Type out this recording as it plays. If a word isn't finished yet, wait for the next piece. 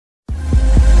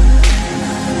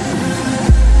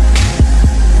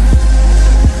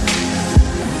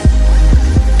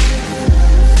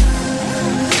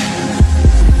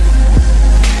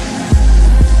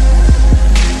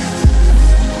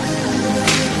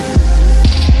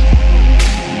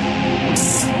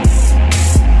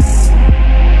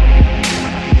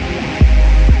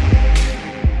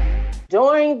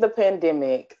the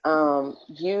pandemic,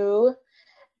 you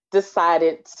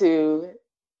decided to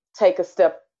take a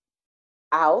step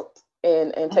out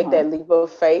and take Uh-huh. that leap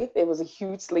of faith. It was a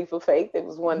huge leap of faith. It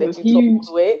was one It that was you told huge.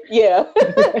 with. Yeah.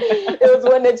 It was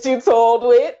one that you told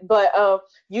with. But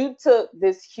you took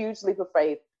this huge leap of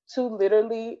faith to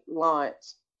literally launch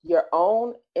your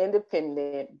own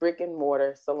independent brick and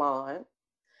mortar salon,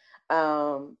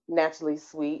 Naturally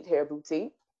Sweet Hair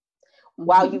Boutique.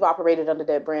 While Hmm. you've operated under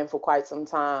that brand for quite some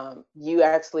time, you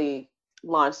actually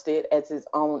launched it as its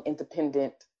own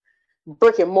independent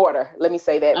brick and mortar. Let me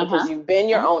say that because Uh-huh. you've been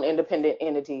your Uh-huh. own independent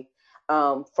entity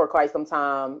for quite some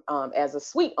time as a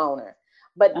suite owner.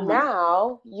 But Uh-huh.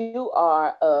 now you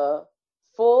are a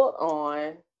full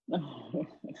on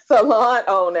salon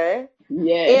owner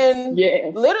Yes, in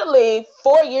yes. literally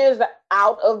 4 years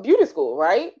out of beauty school,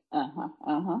 right? Uh-huh.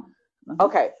 Uh-huh. Uh-huh.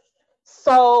 Okay.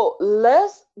 So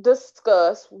let's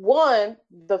discuss one,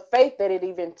 the faith that it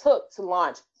even took to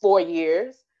launch 4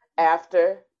 years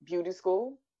after beauty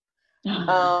school,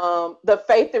 the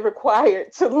faith it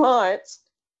required to launch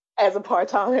as a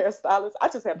part-time hairstylist. I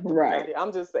just have to put that out Right. here.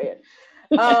 I'm just saying.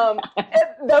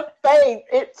 The faith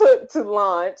it took to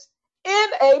launch in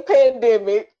a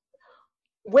pandemic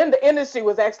when the industry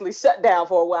was actually shut down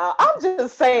for a while. I'm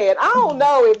just saying, I don't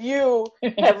know if you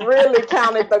have really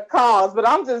counted the cost, but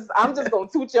I'm just gonna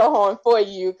toot your horn for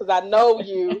you because I know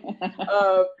you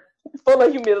uh, full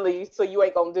of humility, so you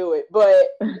ain't gonna do it. But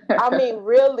I mean,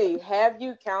 really, have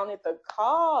you counted the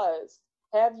cost?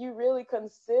 Have you really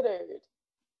considered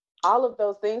all of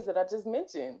those things that I just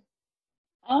mentioned?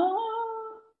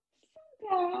 Oh,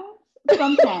 yeah.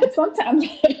 Sometimes,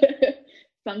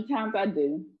 sometimes I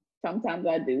do. Sometimes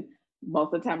I do.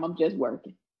 Most of the time, I'm just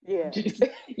working. Yeah. Just,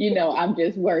 I'm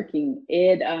just working.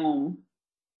 You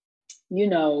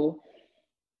know,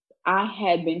 I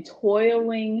had been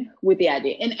toiling with the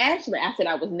idea, and actually, I said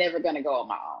I was never going to go on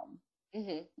my own.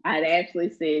 Hmm. I'd actually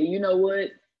said, you know what,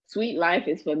 sweet life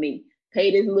is for me.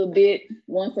 Pay this little bit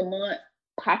once a month,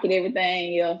 pocket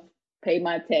everything else, pay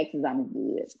my taxes. I'm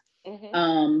good.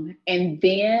 Hmm. And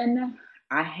then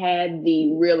I had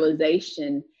the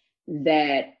realization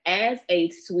that as a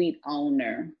suite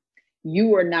owner,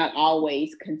 you are not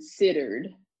always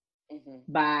considered Hmm.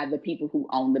 by the people who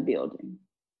own the building.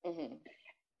 Hmm.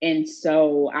 And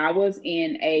so I was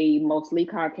in a mostly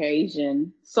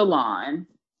Caucasian salon,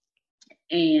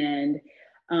 and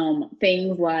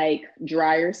things like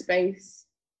dryer space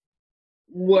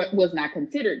what was not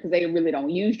considered because they really don't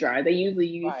use dryers. They usually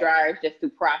use Right. dryers just to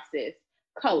process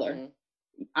color. Hmm.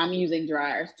 I'm using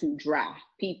dryers to dry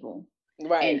people. And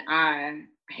Right.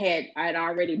 I'd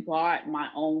already bought my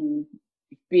own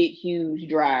big huge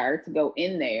dryer to go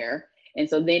in there. And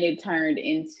so then it turned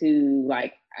into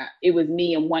like it was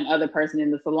me and one other person in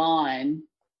the salon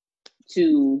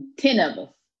to 10 of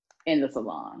us in the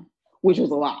salon, which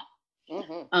was a lot.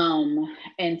 Hmm.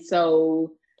 And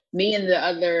so me and the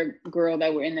other girl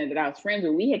that were in there that I was friends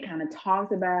with, we had kind of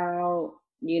talked about,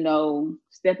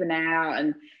 stepping out.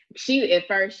 And she, at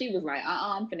first, she was like,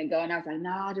 I'm finna go. And I was like,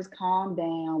 no, just calm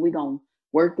down. We're going to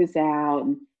work this out.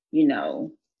 And, you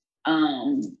know,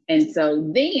 and so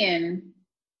then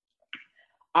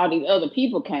all these other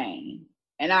people came.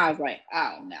 And I was like,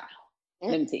 oh, no,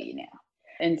 let me tell you now.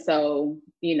 And so,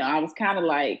 I was kind of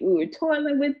like, we were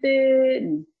toiling with it.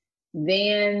 And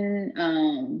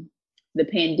then the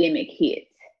pandemic hit.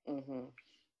 Hmm.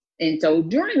 And so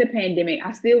during the pandemic,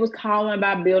 I still was calling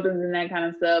about buildings and that kind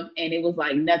of stuff. And it was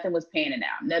like nothing was panning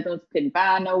out. Nothing was couldn't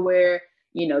buy nowhere.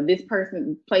 This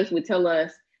place would tell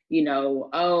us,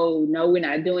 oh no, we're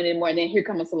not doing it anymore. And then here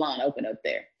comes a salon open up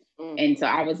there. And so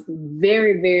Hmm. I was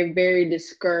very, very, very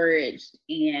discouraged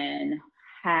in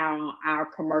how our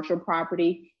commercial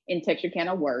property in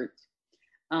Texarkana worked.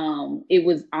 It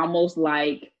was almost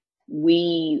like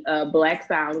we Black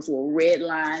stylists were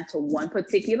redlined to one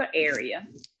particular area,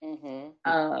 Hmm.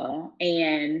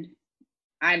 and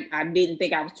I didn't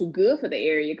think I was too good for the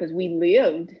area because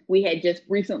we had just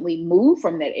recently moved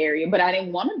from that area, but I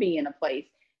didn't want to be in a place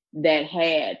that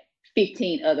had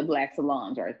 15 other Black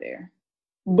salons right there.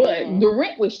 But Hmm. the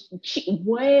rent was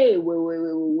way, way, way,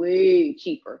 way, way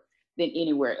cheaper than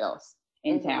anywhere else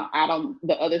in Hmm. town. Out on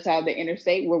the other side of the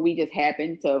interstate where we just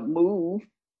happened to move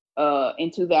in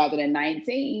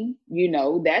 2019,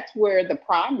 that's where the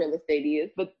prime real estate is.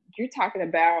 But you're talking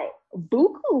about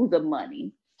bukus of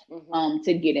money Hmm.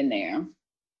 to get in there.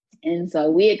 And so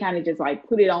we had kind of just like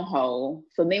put it on hold.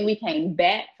 So then we came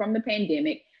back from the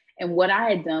pandemic. And what I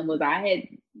had done was I had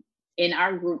in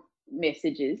our group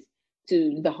messages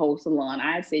to the whole salon,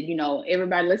 I said,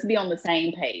 everybody, let's be on the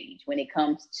same page when it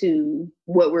comes to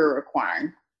what we're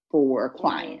requiring for Hmm.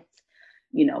 clients.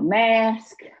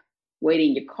 mask, wait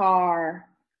in your car,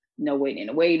 no wait in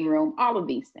the waiting room, all of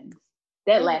these things.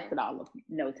 That lasted all of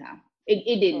no time.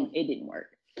 It didn't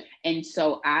work. And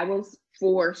so I was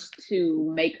forced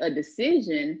to make a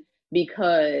decision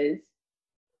because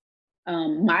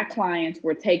my clients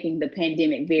were taking the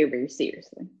pandemic very, very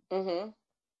seriously.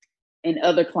 And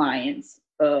other clients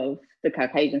of the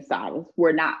Caucasian stylists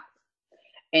were not.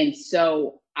 And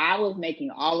so I was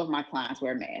making all of my clients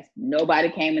wear masks.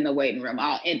 Nobody came in the waiting room.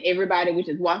 And everybody was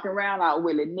just walking around all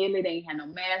willy-nilly. They ain't had no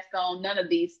mask on, none of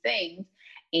these things.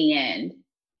 And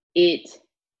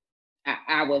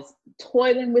I was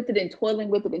toiling with it. And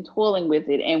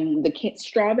the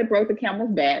straw that broke the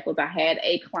camel's back was I had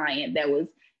a client that was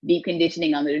deep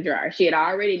conditioning under the dryer. She had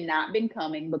already not been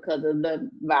coming because of the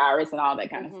virus and all that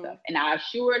kind of stuff. And I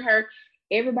assured her,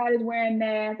 everybody's wearing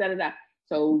masks, da, da, da.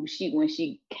 So when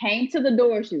she came to the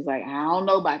door, she was like, I don't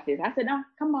know about this. I said, no,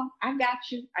 come on. I got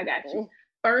you.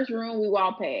 First room we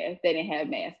walked past, they didn't have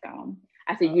masks on.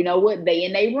 I said, you know what? They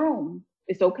in their room.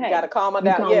 It's okay. You got to calm her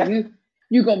down.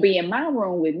 You're going to be in my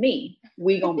room with me.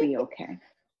 We're going to be okay.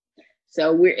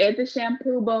 So we're at the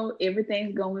shampoo bowl.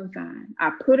 Everything's going fine.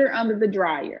 I put her under the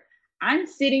dryer. I'm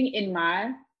sitting in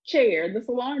my chair, the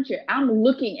salon chair. I'm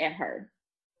looking at her.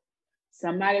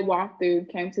 Somebody walked through,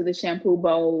 came to the shampoo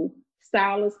bowl,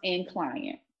 stylist and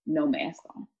client, no mask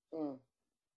on.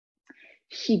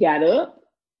 She got up,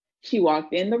 she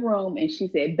walked in the room and she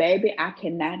said, baby, I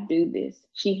cannot do this.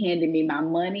 She handed me my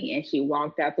money and she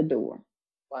walked out the door.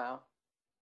 Wow.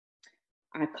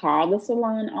 I called the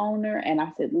salon owner and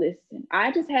I said, listen,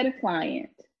 I just had a client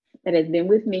that has been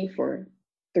with me for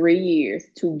 3 years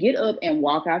to get up and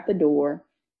walk out the door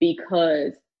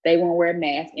because they won't wear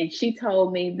masks. And she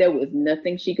told me there was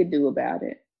nothing she could do about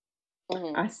it.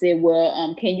 I said,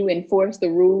 well, can you enforce the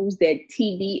rules that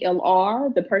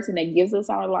TDLR, the person that gives us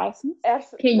our license,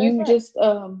 can you just,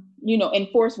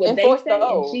 enforce what they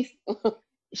say? And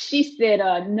she said,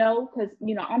 no, because,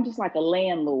 I'm just like a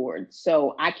landlord,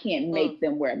 so I can't make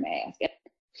them wear masks.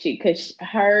 Because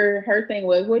her thing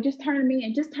was, well, just turn them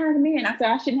in. I said,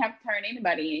 I shouldn't have to turn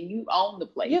anybody in. You own the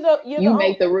place. You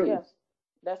make the rules. Yes.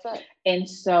 That's right. And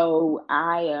so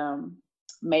I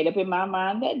made up in my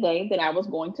mind that day that I was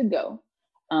going to go.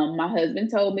 My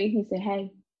husband told me, he said,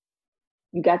 hey,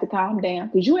 you got to calm down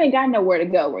because you ain't got nowhere to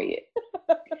go yet.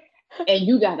 And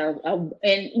you got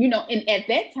and at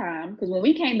that time, because when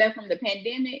we came back from the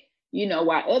pandemic,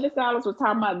 while other stylists were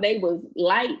talking about they was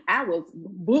light, I was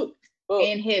booked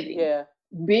and heavy,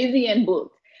 busy and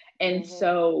booked. And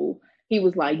so he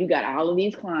was like, you got all of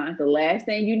these clients. The last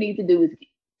thing you need to do is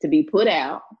to be put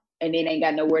out and then ain't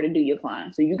got nowhere to do your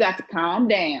clients. So you got to calm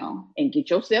down and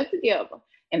get yourself together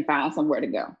and find somewhere to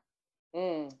go.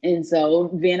 And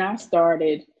so then I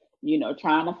started,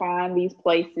 trying to find these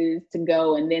places to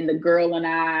go. And then the girl and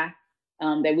I,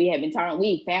 that we had been talking,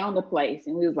 we found a place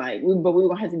and we was like, but we were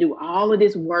gonna have to do all of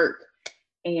this work.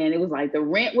 And it was like the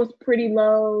rent was pretty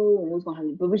low and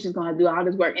we was just gonna do all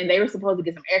this work. And they were supposed to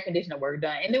get some air conditioner work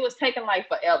done. And it was taking like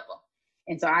forever.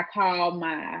 And so I called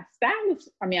my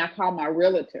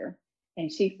realtor.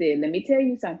 And she said, let me tell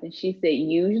you something. She said,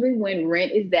 usually when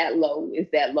rent is that low,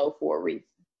 it's that low for a reason.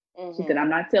 She said, I'm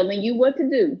not telling you what to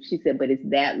do. She said, but it's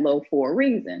that low for a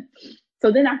reason.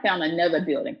 So then I found another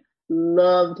building.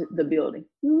 Loved the building.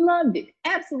 Loved it.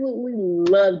 Absolutely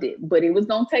loved it. But it was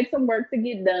going to take some work to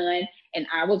get done. And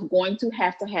I was going to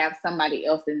have somebody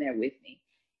else in there with me.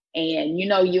 And,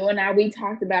 you and I, we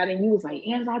talked about it. And you was like,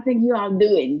 yes, I think you all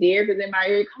do it. And Derek was in my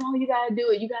ear. Come on, you got to do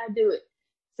it. You got to do it.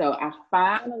 So I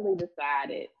finally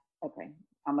decided, okay,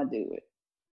 I'm going to do it.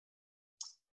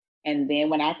 And then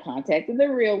when I contacted the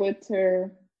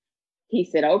realtor, he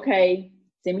said, okay,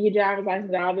 send me your driver's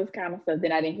license and all this kind of stuff.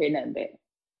 Then I didn't hear nothing back.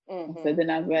 So then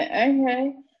I was like,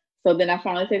 okay. So then I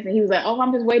finally texted him. He was like, oh,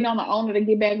 I'm just waiting on the owner to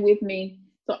get back with me.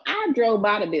 So I drove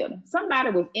by the building.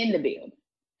 Somebody was in the building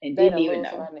and didn't even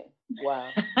know. Wow.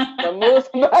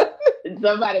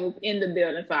 Somebody was in the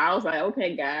building. So I was like,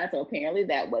 okay, guys. So apparently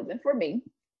that wasn't for me.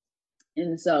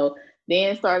 And so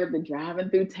then started the driving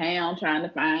through town, trying to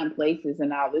find places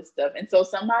and all this stuff. And so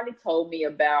somebody told me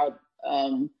about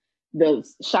the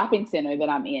shopping center that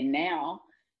I'm in now.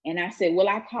 And I said, well,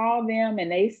 I called them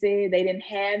and they said they didn't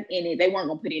have any, they weren't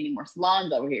going to put any more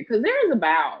salons over here. Because there's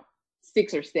about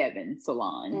 6 or 7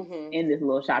 salons in this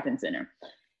little shopping center.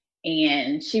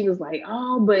 And she was like,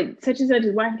 oh, but such and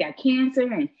such's wife got cancer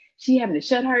and she having to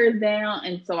shut hers down.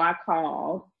 And so I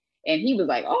called and he was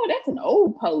like, oh, that's an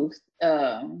old post.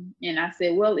 And I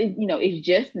said, well, it's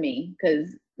just me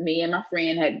because me and my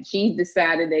friend she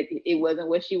decided that it wasn't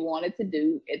what she wanted to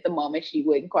do at the moment. She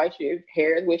wasn't quite sure if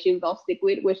hair is what she was going to stick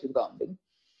with, what she was going to do.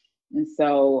 And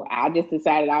so I just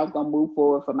decided I was going to move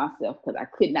forward for myself because I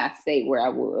could not stay where I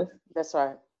was. That's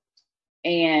right.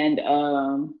 And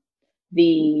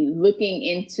the looking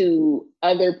into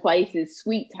other places,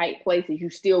 suite type places, you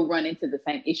still run into the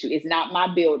same issue. It's not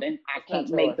my building. I can't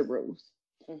make the rules.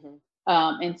 Mm-hmm.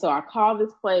 And so I called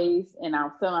this place and I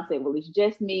was telling him, I said, well, it's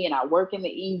just me and I work in the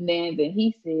evenings. And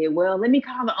he said, well, let me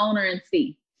call the owner and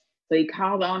see. So he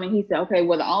called the owner and he said, okay,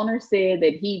 well, the owner said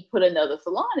that he put another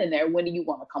salon in there. When do you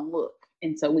want to come look?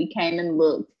 And so we came and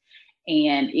looked,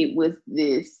 and it was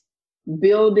this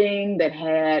building that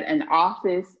had an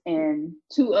office and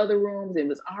 2 other rooms. It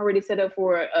was already set up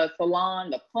for a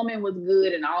salon. The plumbing was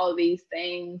good and all of these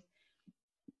things.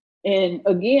 And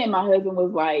again, my husband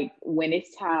was like, when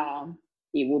it's time,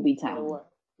 it will be time.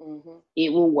 Mm-hmm.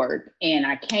 It will work. And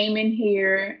I came in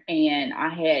here and I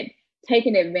had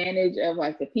taken advantage of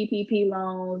like the PPP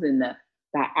loans and the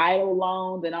EIDL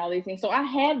loans and all these things. So I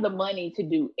had the money to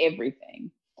do everything.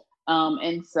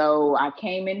 And so I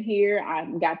came in here, I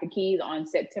got the keys on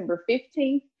September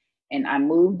 15th and I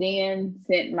moved in,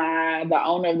 sent the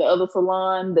owner of the other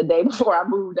salon the day before I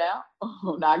moved out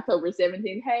on October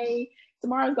 17th. Hey,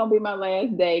 tomorrow's going to be my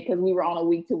last day, because we were on a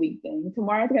week-to-week thing.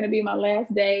 Tomorrow's going to be my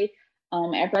last day.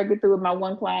 After I get through with my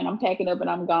one client, I'm packing up and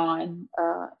I'm gone.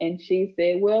 And she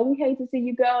said, well, we hate to see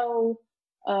you go.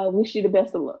 Wish you the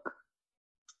best of luck.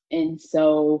 And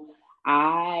so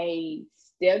I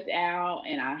stepped out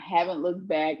and I haven't looked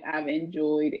back. I've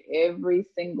enjoyed every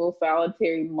single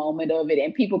solitary moment of it.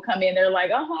 And people come in, they're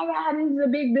like, oh my God, this is a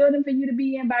big building for you to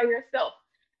be in by yourself.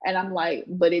 And I'm like,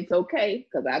 but it's okay,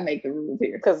 because I make the rules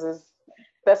here.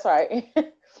 That's right.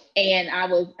 And I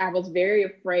was very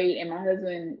afraid. And my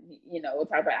husband, will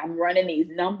talk about, I'm running these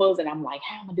numbers and I'm like,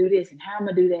 how am I gonna do this and how am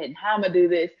I gonna do that and how am I gonna do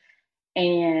this?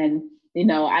 And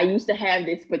I used to have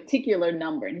this particular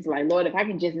number, and it's like, Lord, if I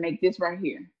can just make this right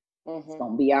here, mm-hmm. It's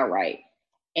gonna be all right.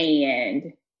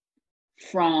 And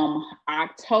from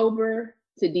October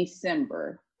to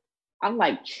December, I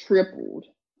like tripled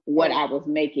what I was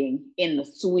making in the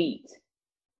suite.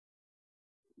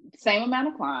 Same amount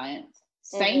of clients,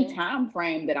 same mm-hmm. time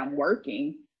frame that I'm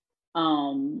working.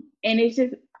 And it's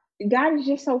just, God is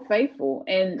just so faithful.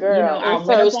 And Girl, I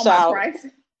went up on my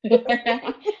prices.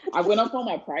 I went up on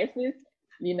my prices.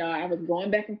 I was going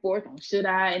back and forth on should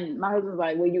I, and my husband's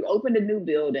like, well, you opened a new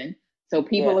building, so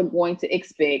people are going to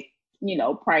expect,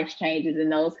 price changes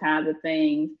and those kinds of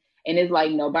things. And it's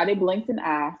like, nobody blinked an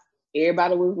eye.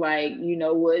 Everybody was like, you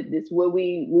know what, this is what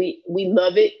we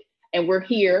love it, and we're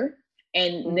here.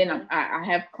 And mm-hmm. then I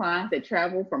have clients that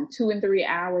travel from 2 and 3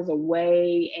 hours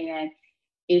away, and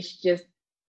it's just,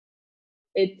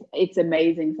 it's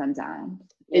amazing sometimes.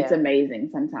 Yeah. It's amazing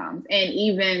sometimes. And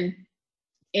even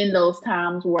in those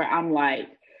times where I'm like,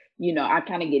 I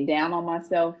kind of get down on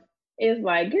myself, it's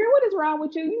like, girl, what is wrong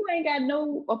with you? You ain't got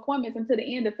no appointments until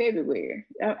the end of February.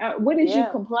 What is you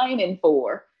complaining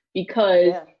for?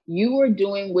 Because you are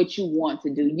doing what you want to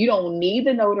do. You don't need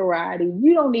the notoriety.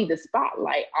 You don't need the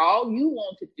spotlight. All you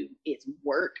want to do is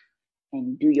work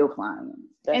and do your clients.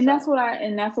 That's what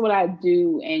I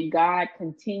do. And God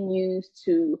continues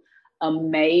to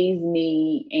amaze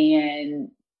me. And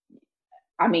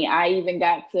I mean, I even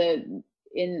got to,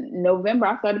 in November,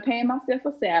 I started paying myself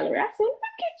a salary. I said, look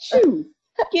at you,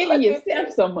 giving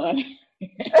yourself some money.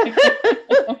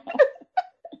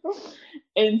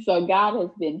 And so God has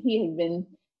been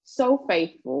so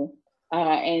faithful.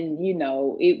 And,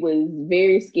 it was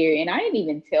very scary. And I didn't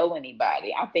even tell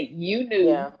anybody. I think you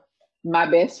knew, my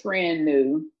best friend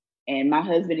knew, and my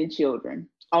husband and children.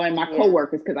 Oh, and my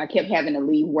coworkers, because I kept having to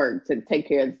leave work to take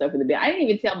care of the stuff in the building. I didn't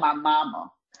even tell my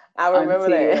mama. I remember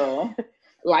that.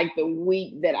 Like the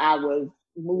week that I was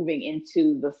moving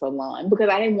into the salon, because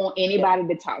I didn't want anybody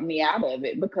to talk me out of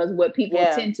it. Because what people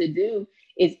tend to do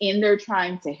is, in there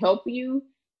trying to help you,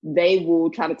 they will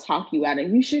try to talk you out of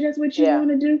it. You sure that's what you want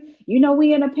to do?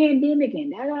 We in a pandemic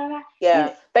and da da da. Yeah,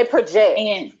 and they project.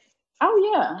 And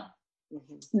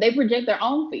they project their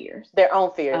own fears.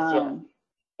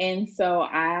 And so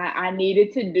I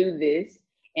needed to do this,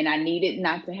 and I needed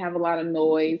not to have a lot of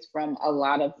noise from a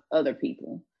lot of other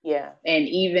people. Yeah. And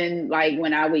even like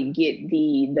when I would get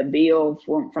the bill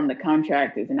from the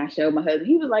contractors, and I showed my husband,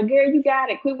 he was like, girl, you got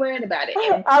it. Quit worrying about it.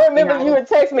 And, I remember you would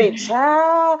text me,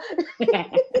 child.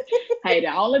 Hey,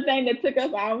 the only thing that took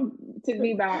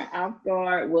me by off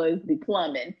guard was the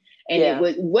plumbing. And it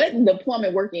was the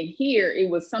plumbing working here. It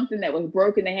was something that was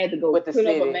broken. They had to go put up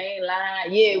a main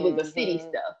line. Yeah, it was the city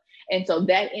stuff. And so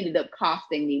that ended up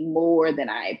costing me more than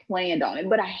I had planned on it.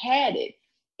 But I had it.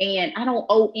 And I don't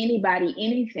owe anybody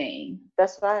anything.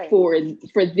 That's right. For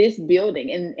this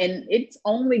building. And it's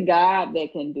only God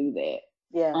that can do that.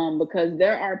 Yeah. Because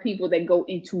there are people that go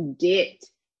into debt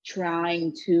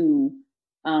trying to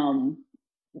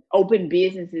open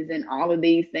businesses and all of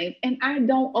these things. And I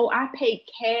paid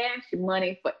cash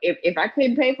money for, if I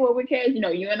couldn't pay for it with cash, you know,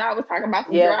 you and I was talking about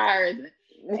some dryers,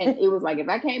 and it was like, if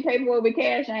I can't pay for it with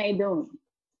cash, I ain't doing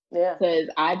it. Yeah. Because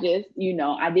I just, you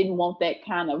know, I didn't want that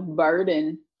kind of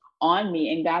burden on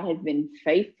me, and God has been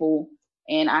faithful,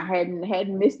 and I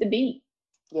hadn't missed a beat.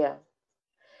 Yeah.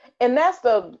 And that's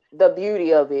the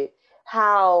beauty of it,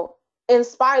 how in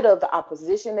spite of the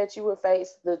opposition that you were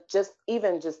faced, it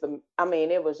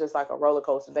was just like a roller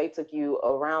coaster. They took you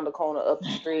around the corner, up the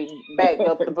street, back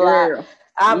up the block. Girl,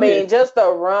 I mean, just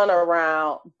a run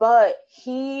around, but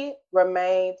he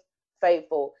remained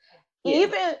faithful. Yeah.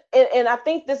 Even, and I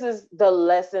think this is the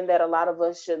lesson that a lot of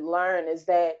us should learn, is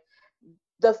that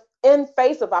in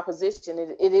face of opposition,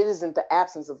 it isn't the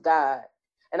absence of God.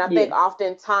 And I think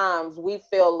oftentimes we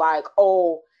feel like,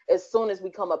 oh, as soon as we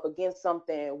come up against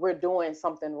something, we're doing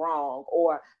something wrong,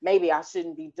 or maybe I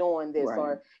shouldn't be doing this,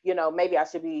 or, you know, maybe I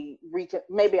should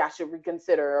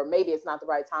reconsider, or maybe it's not the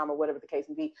right time, or whatever the case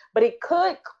may be. But it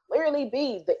could clearly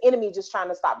be the enemy just trying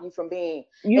to stop you from doing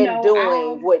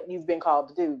what you've been called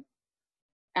to do.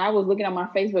 I was looking at my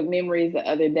Facebook memories the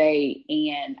other day,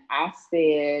 and I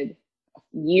said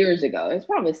years ago, it's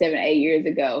probably 7-8 years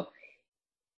ago,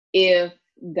 if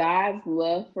God's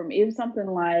love for me, it was something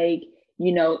like,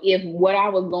 you know, if what I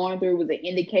was going through was an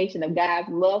indication of God's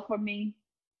love for me,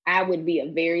 I would be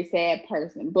a very sad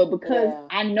person. But because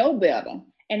I know better,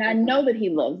 and I know that he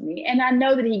loves me, and I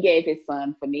know that he gave his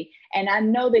son for me, and I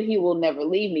know that he will never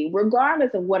leave me,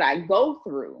 regardless of what I go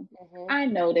through, I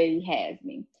know that he has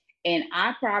me. And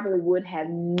I probably would have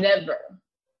never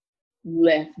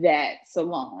left that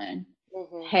salon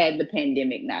had the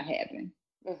pandemic not happened.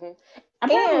 I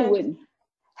probably wouldn't.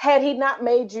 Had he not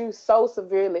made you so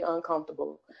severely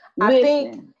uncomfortable. I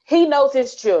think he knows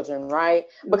his children, right?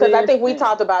 Because I think we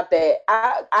talked about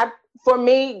that. For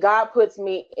me, God puts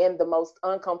me in the most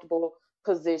uncomfortable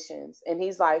positions. And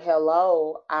he's like,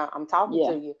 hello, I'm talking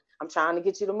to you. I'm trying to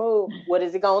get you to move. What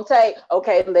is it going to take?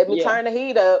 Okay, let me turn the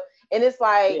heat up. And it's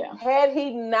like, had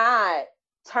he not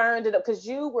turned it up, because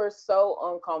you were so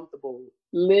uncomfortable.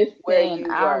 Listen,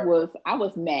 I was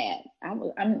mad. I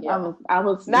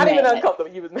was not mad. Even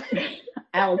uncomfortable. You was mad.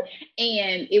 And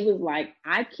it was like,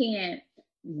 I can't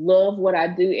love what I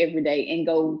do every day and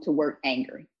go to work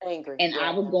angry. And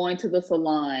I was going to the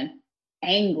salon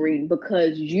angry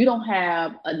because you don't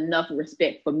have enough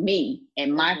respect for me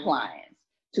and my clients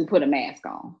to put a mask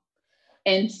on.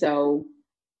 And so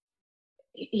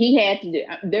he had to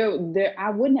do there. I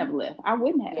wouldn't have left. I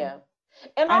wouldn't have. Yeah.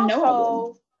 And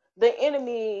also, the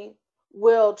enemy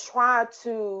will try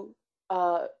to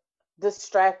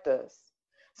distract us.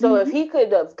 So if he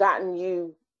could have gotten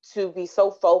you to be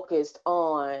so focused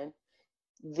on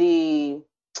the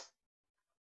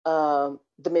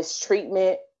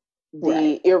mistreatment,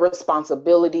 the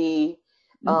irresponsibility,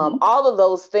 all of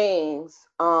those things,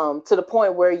 to the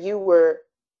point where you were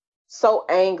so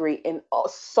angry and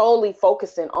solely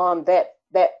focusing on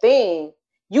that thing,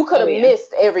 you could have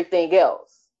missed everything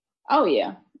else. Oh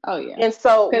yeah. And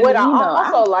so what I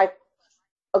also like,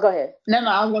 go ahead. No,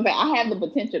 I was gonna say, I have the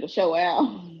potential to show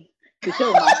out, to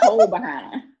show my whole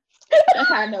behind. That's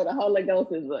how I know the Holy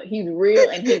Ghost he's real,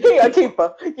 and he's a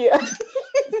keeper. Yeah.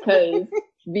 Because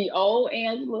the old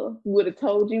Angela would have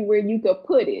told you where you could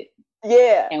put it.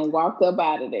 Yeah. And walked up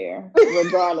out of there,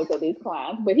 regardless of these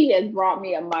clients. But he has brought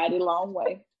me a mighty long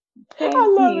way. I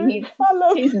love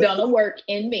it. He's done a work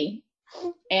in me.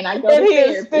 And I go and to he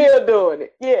therapy. Is still doing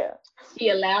it. Yeah. He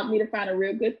allowed me to find a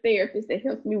real good therapist that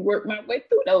helps me work my way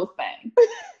through those things.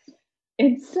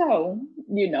 And so,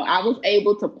 you know, I was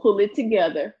able to pull it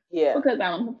together because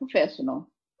I'm a professional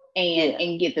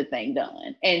and get the thing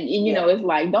done. And you know, it's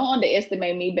like, don't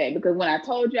underestimate me, babe, because when I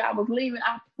told you I was leaving,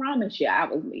 I promise you I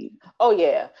was leaving. Oh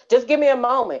yeah. Just give me a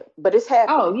moment, but it's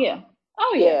happening. Oh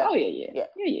yeah.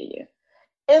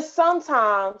 And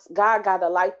sometimes God got to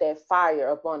light that fire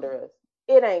up under us.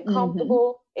 It ain't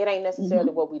comfortable. It ain't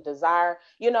necessarily what we desire.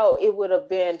 You know, it would have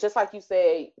been, just like you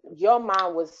said, your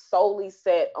mind was solely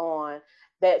set on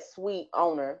that sweet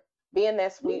owner, being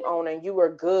that sweet owner, and you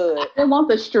were good. I didn't want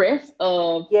the stress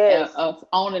of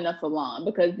owning a salon,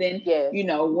 because then, you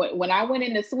know, when I went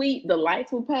in the suite, the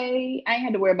lights were paid. I ain't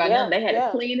had to worry about nothing. They had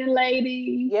a cleaning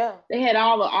lady. Yeah. They had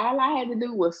all I had to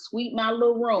do was sweep my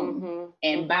little room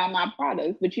and buy my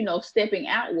products. But, you know, stepping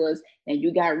out was, and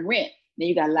you got rent. Then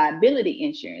you got liability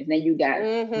insurance. Then you got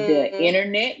the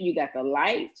internet. You got the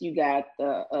lights. You got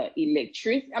the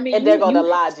electricity. I mean, and they're going to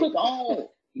lodge on,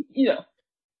 you know.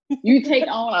 You take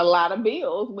on a lot of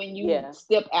bills when you Yeah.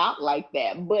 step out like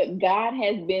that. But God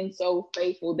has been so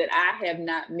faithful that I have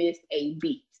not missed a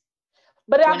beat.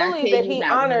 But I When I tell believe that you he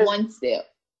not honors, one step.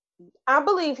 I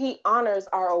believe he honors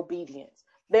our obedience.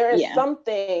 There is Yeah.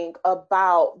 something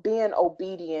about being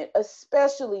obedient,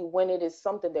 especially when it is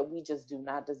something that we just do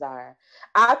not desire.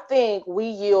 I think we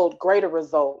yield greater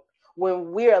result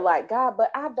when we're like, God,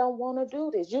 but I don't want to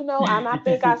do this, and I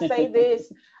think I say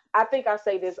this. I think I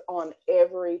say this on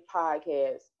every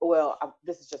podcast. Well,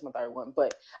 this is just my third one,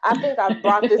 but I think I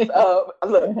brought this up.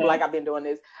 Look, like I've been doing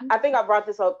this. I think I brought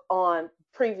this up on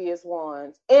previous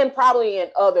ones and probably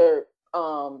in other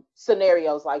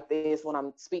scenarios like this when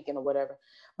I'm speaking or whatever.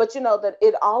 But that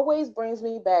it always brings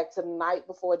me back to the night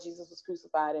before Jesus was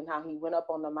crucified and how he went up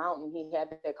on the mountain. He had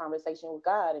that conversation with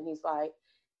God, and he's like,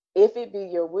 if it be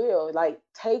your will, like,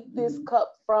 take this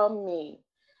cup from me,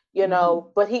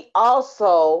 but he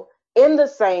also in the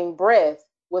same breath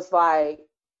was like,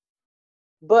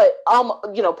 but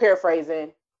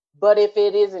paraphrasing, but if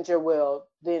it isn't your will,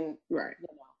 then right.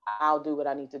 I'll do what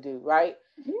I need to do, right?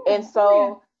 Yeah, And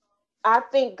so I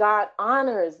think God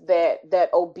honors that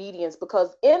obedience,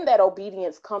 because in that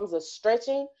obedience comes a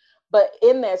stretching, but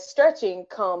in that stretching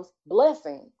comes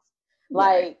blessings.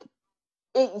 right. Like,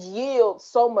 it yields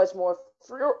so much more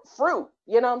fruit.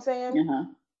 You know what I'm saying?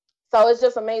 So it's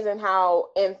just amazing how,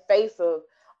 in face of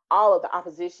all of the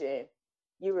opposition,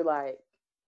 you were like,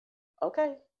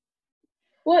 okay.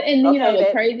 Well, and the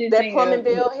crazy that thing plumbing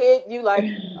bill hit, you like,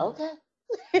 okay.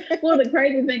 Well, the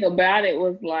crazy thing about it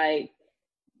was, like,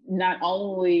 not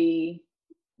only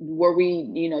were we,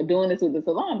 doing this with the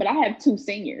salon, but I have 2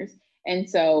 seniors. And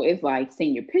so it's like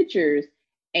senior pictures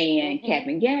and cap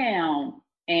and gown.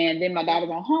 And then my daughter's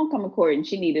on homecoming court and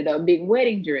she needed a big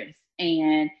wedding dress.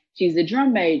 And she's a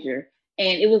drum major.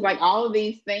 And it was like all of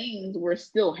these things were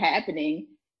still happening,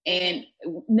 and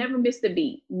never missed a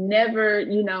beat. Never,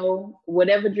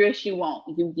 whatever dress you want,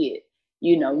 you get.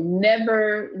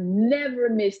 Never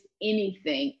missed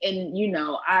anything. And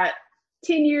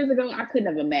 10 years ago, I couldn't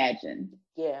have imagined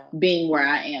being where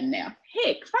I am now.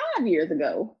 Heck, 5 years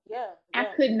ago, I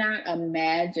could not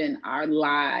imagine our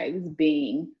lives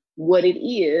being what it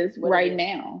is right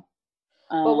now.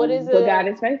 But what is it? But God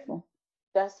is faithful.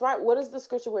 That's right. What is the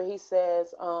scripture where he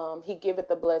says, he giveth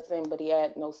the blessing, but he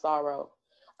had no sorrow?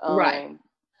 Right.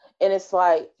 And it's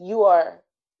like, you're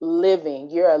a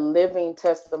living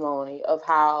testimony of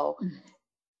how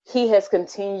he has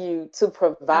continued to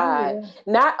provide. Oh, yeah.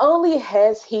 Not only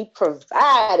has he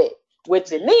provided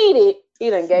what you needed, he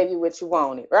done gave you what you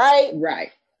wanted, right?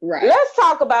 Right. Let's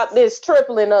talk about this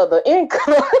tripling of the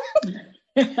income.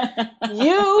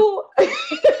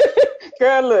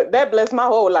 Girl, look, that blessed my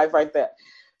whole life right there.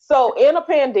 So in a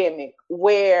pandemic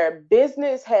where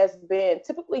business has been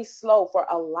typically slow for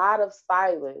a lot of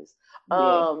stylists,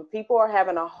 people are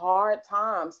having a hard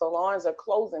time. Salons are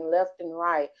closing left and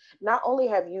right. Not only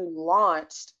have you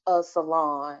launched a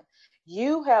salon,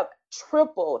 you have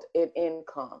tripled in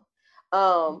income.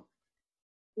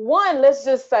 One, let's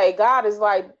just say God is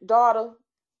like, daughter,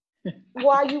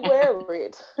 why you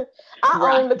worried?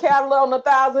 I own the cattle on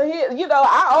 1,000 hills.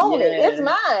 I own it. It's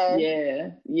mine.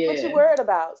 Yeah. What you worried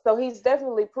about? So he's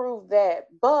definitely proved that.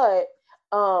 But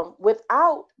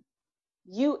without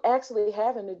you actually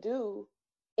having to do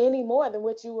any more than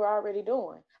what you were already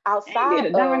doing outside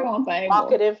of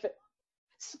walking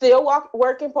still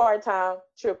working part-time,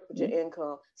 tripled your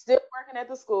income. Still working at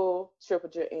the school,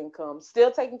 tripled your income.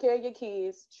 Still taking care of your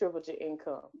kids, tripled your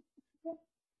income.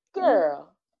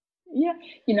 Girl. Yeah.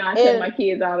 I tell my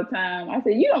kids all the time, I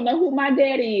say, you don't know who my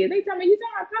daddy is. They tell me, you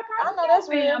talking about Papa? I know that's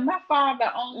real. My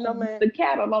father owns the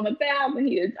cattle on 1,000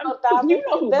 hills. You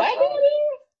know who my daddy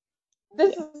is?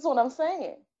 This is what I'm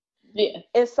saying. Yeah.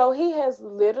 And so he has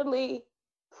literally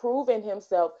proven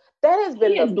himself. That has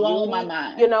been blown my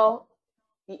mind.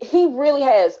 He really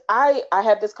has. I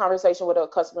had this conversation with a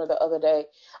customer the other day,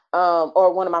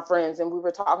 or one of my friends, and we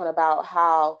were talking about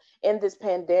how in this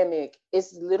pandemic,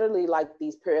 it's literally like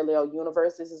these parallel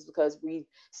universes, is because we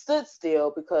stood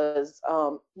still because,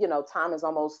 time is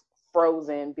almost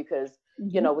frozen because,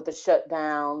 with the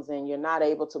shutdowns and you're not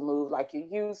able to move like you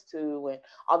used to and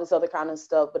all this other kind of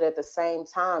stuff. But at the same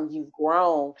time, you've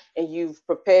grown and you've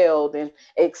propelled and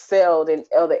excelled in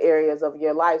other areas of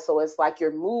your life. So it's like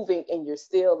you're moving and you're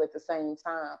still at the same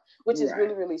time, which is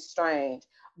really, really strange.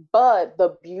 But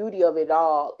the beauty of it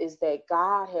all is that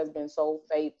God has been so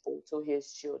faithful to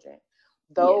his children.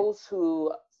 Those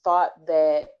who thought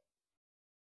that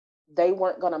they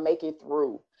weren't going to make it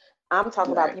through. I'm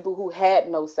talking about people who had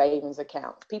no savings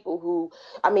accounts, people who,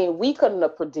 we couldn't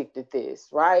have predicted this,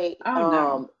 right? Oh,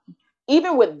 no.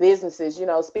 Even with businesses,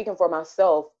 speaking for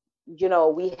myself,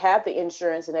 we have the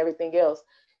insurance and everything else,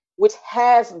 which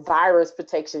has virus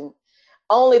protection,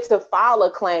 only to file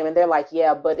a claim. And they're like,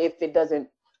 yeah, but if it doesn't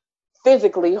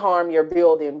physically harm your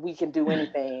building, we can do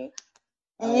anything.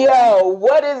 Yo,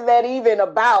 what is that even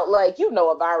about? Like,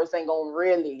 a virus ain't gonna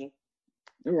really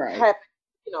right.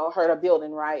 Hurt a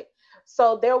building, right?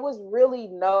 So there was really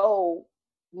no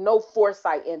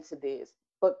foresight into this,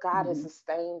 but God has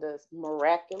sustained us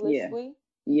miraculously.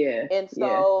 Yeah. And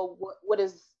so what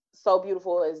is so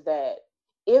beautiful is that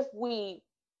if we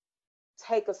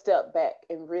take a step back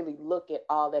and really look at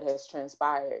all that has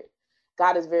transpired,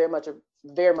 God is very much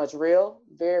real,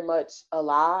 very much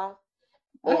alive.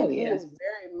 And he is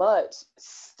very much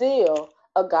still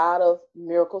a God of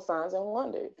miracle, signs, and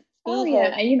wonders.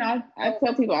 And I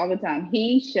tell people all the time,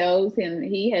 he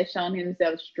has shown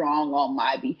himself strong on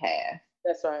my behalf.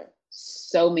 That's right.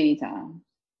 So many times.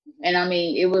 And I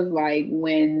mean, it was like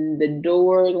when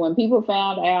people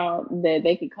found out that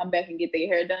they could come back and get their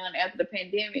hair done after the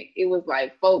pandemic, it was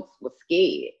like folks were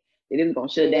scared that it was going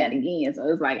to shut down again. So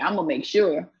it's like, I'm going to make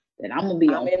sure that I'm going to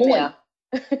be on point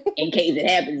in case it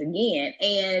happens again.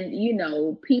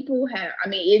 And, people have, I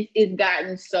mean, it's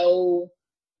gotten so,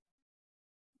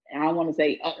 I don't want to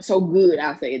say so good,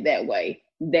 I'll say it that way,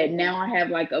 that now I have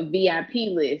like a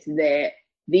VIP list that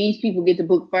these people get to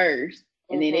book first.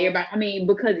 And then everybody, I mean,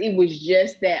 because it was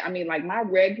just that, I mean, like my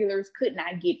regulars could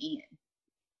not get in.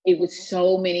 It was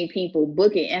so many people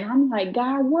booking. And I'm like,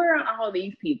 God, where are all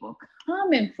these people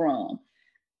coming from?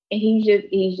 And he's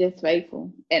just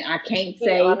faithful. And I can't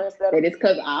say that it's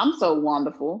because I'm so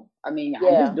wonderful. I mean, I'm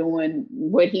just doing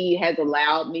what he has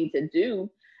allowed me to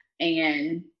do.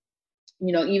 And,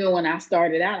 even when I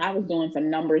started out, I was doing some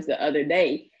numbers the other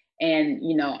day. And,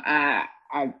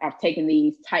 I've taken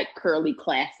these tight curly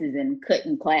classes and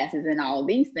cutting classes and all of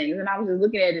these things. And I was just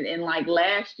looking at it, and like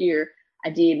last year, I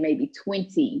did maybe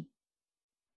 20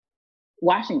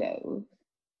 washing goes.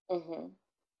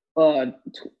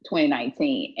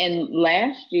 2019. And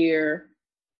last year,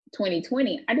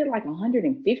 2020, I did like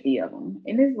 150 of them.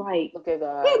 And it's like, look at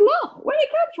that. Hey, look, where'd it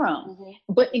come from?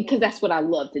 But because that's what I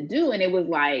love to do. And it was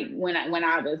like when I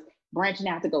was branching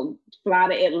out to go fly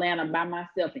to Atlanta by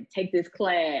myself and take this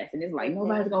class. And it's like,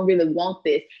 nobody's going to really want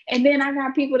this. And then I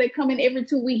got people that come in every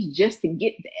 2 weeks just to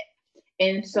get that.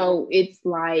 And so it's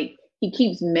like, he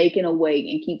keeps making a way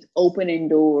and keeps opening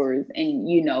doors. And,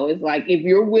 it's like, if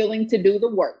you're willing to do the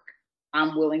work,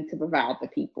 I'm willing to provide the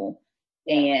people.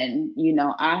 And,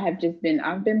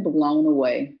 I've been blown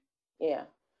away. Yeah.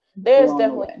 There's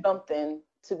definitely something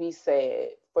to be said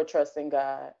for trusting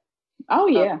God. Oh,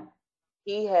 yeah.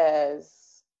 He has,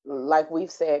 like we've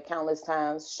said countless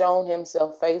times, shown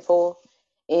himself faithful,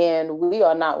 and we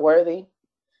are not worthy.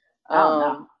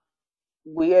 No.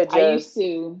 We are just.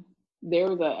 There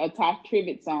was a Ty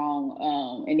Tribbett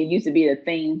song, and it used to be a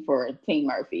theme for Team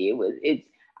Murphy.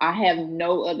 I have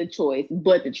no other choice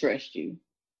but to trust you.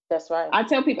 That's right. I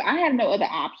tell people I have no other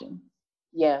option.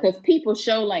 Yeah. Because people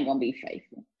sure ain't gonna be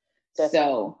faithful.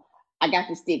 So I got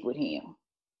to stick with him.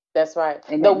 That's right.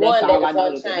 And the one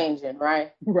that is unchanging,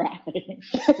 right? Right.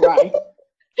 Right.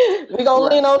 We're going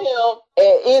to lean on him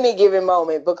at any given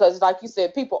moment because, like you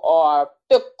said, people are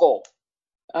fickle.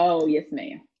 Oh, yes,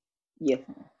 ma'am. Yes,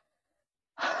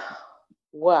 ma'am.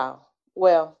 Wow.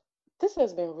 Well, this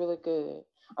has been really good.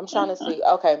 I'm trying to see.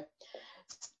 Okay.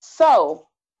 So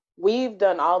we've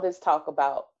done all this talk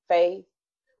about faith.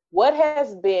 What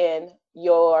has been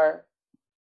your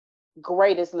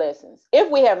greatest lessons, if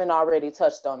we haven't already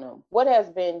touched on them? What has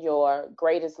been your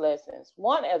greatest lessons,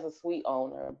 one as a suite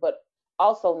owner, but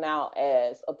also now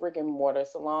as a brick and mortar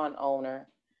salon owner?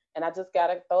 And I just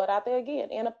gotta throw it out there again,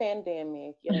 in a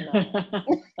pandemic,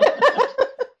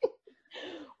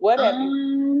 What have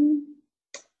you?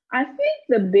 I think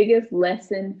the biggest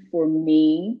lesson for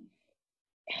me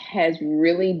has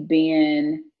really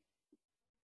been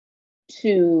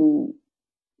to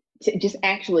just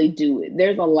actually do it.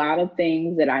 There's a lot of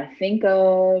things that I think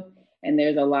of, and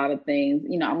there's a lot of things,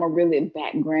 I'm a really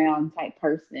background type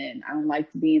person. I don't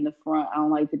like to be in the front. I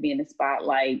don't like to be in the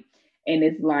spotlight. And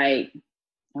it's like,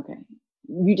 okay,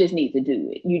 you just need to do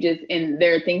it. And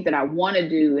there are things that I want to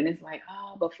do. And it's like,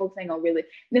 oh, but folks ain't gonna really,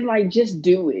 and it's like, just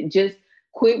do it. Just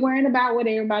quit worrying about what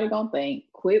everybody gonna think.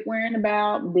 Quit worrying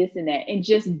about this and that, and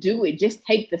just do it. Just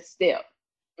take the step.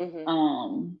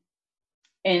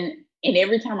 And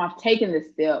every time I've taken this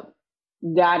step,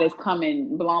 God has come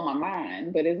and blown my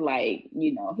mind. But it's like,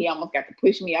 he almost got to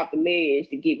push me off the ledge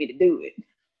to get me to do it.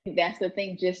 That's the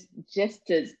thing, just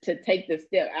to take the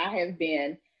step. I have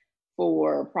been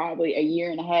for probably a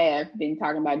year and a half been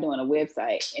talking about doing a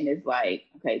website, and it's like,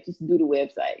 okay, just do the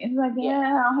website. And it's like, yeah,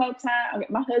 I don't have time. Okay,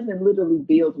 my husband literally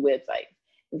builds websites.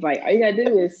 It's like, all you gotta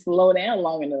do is slow down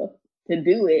long enough to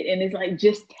do it. And it's like,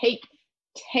 just take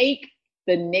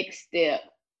the next step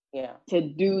to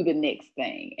do the next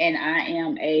thing. And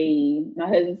my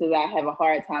husband says I have a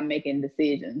hard time making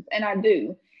decisions, and I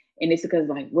do. And it's because,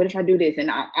 like, what if I do this? And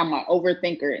I'm an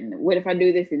overthinker. And what if I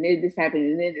do this? And then this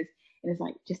happens, and then this. And it's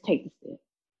like, just take the step.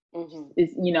 Mm-hmm.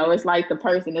 It's, it's like the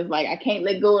person is like, I can't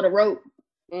let go of the rope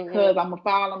because I'm gonna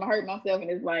fall, I'm gonna hurt myself. And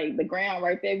it's like the ground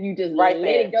right there. You just let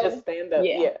it go. Just stand up.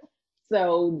 Yeah.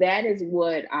 So that is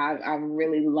what I've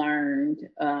really learned.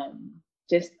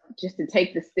 Just to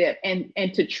take the step and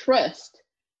to trust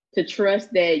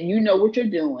that you know what you're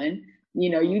doing.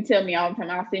 You tell me all the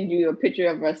time, I'll send you a picture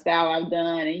of a style I've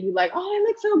done, and you're like, oh, it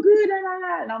looks so good.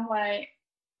 And I'm like,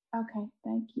 okay,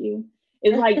 thank you.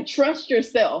 It's like, trust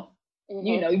yourself.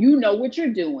 Mm-hmm. You know what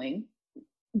you're doing.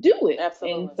 Do it.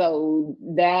 Absolutely. And so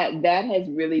that has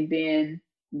really been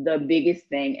the biggest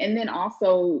thing. And then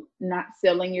also not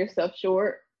selling yourself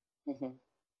short. Mm-hmm.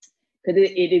 Because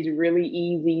it is really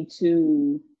easy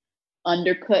to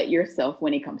undercut yourself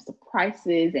when it comes to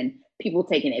prices and people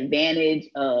taking advantage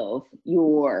of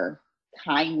your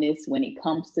kindness when it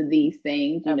comes to these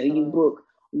things. You book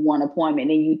one appointment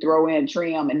and you throw in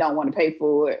trim and don't want to pay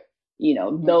for it,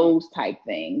 those type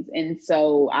things. And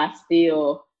so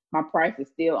my prices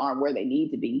still aren't where they need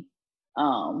to be.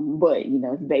 But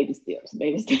it's baby steps.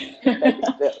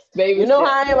 You know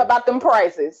how I am about them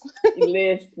prices.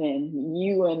 Listen,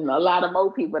 you and a lot of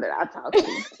more people that I talk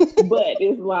to. But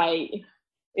it's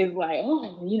like,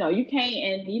 oh, you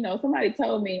can't. And somebody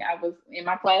told me, I was in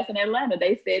my class in Atlanta,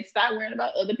 they said, stop worrying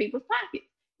about other people's pockets.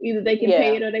 Either they can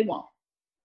pay it or they won't.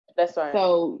 That's right.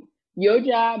 So your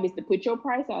job is to put your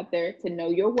price out there to know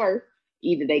your worth.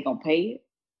 Either they gonna pay it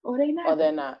or they not. Or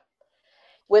they're not.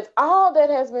 With all that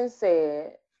has been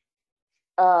said,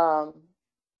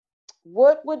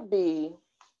 what would be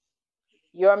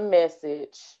your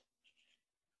message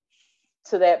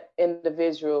to that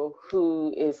individual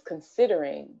who is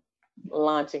considering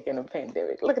launching in a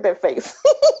pandemic? Look at that face.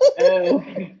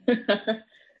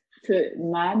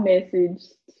 My message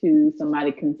to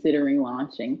somebody considering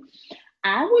launching,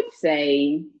 I would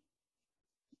say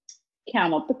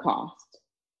count up the cost.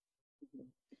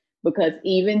 Because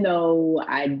even though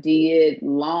I did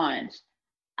launch,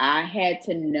 I had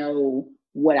to know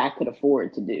what I could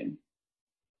afford to do.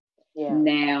 Yeah.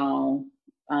 Now,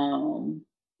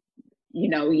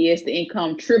 yes, the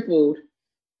income tripled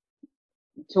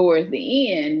towards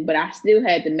the end, but I still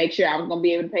had to make sure I was going to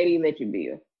be able to pay the electric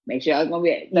bill. Make sure I was going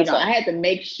to be, I had to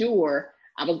make sure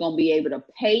I was going to be able to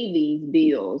pay these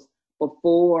bills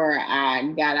before I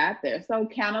got out there. So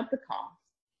count up the cost.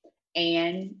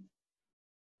 And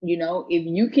if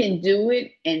you can do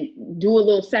it and do a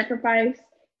little sacrifice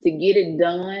to get it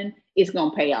done, it's going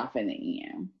to pay off in the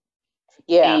end.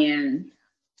 Yeah. And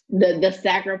the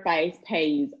sacrifice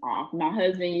pays off. My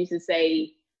husband used to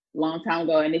say a long time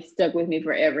ago, and it stuck with me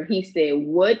forever. He said,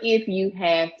 what if you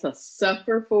had to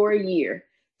suffer for a year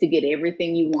to get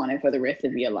everything you wanted for the rest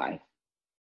of your life?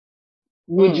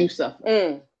 Would you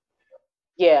suffer?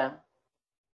 Yeah.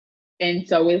 And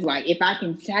so it's like, if I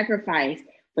can sacrifice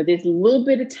for this little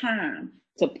bit of time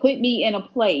to put me in a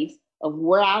place of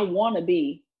where I want to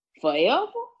be forever,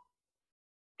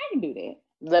 I can do that.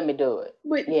 Let me do it.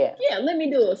 But let me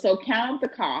do it. So count up the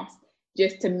cost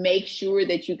just to make sure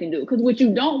that you can do it. Because what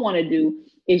you don't want to do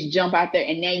is jump out there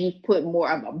and now you put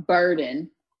more of a burden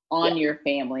on your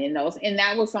family and those. And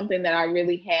that was something that I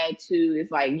really had to,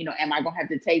 it's like, am I going to have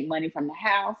to take money from the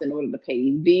house in order to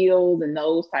pay bills and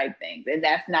those type things? And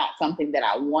that's not something that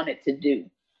I wanted to do.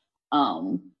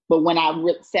 But when I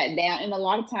sat down, and a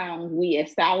lot of times we as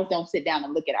stylists don't sit down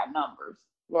and look at our numbers.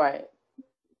 Right.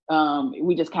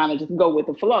 We just kind of just go with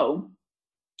the flow.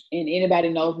 And anybody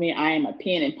knows me, I am a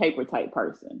pen and paper type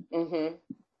person. Mm-hmm.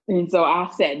 And so I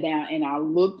sat down and I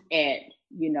looked at,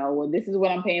 well, this is what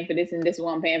I'm paying for this, and this is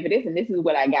what I'm paying for this, and this is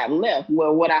what I got left.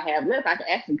 Well, what I have left, I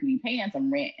could be paying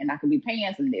some rent, and I could be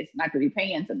paying some this, and I could be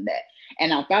paying some that.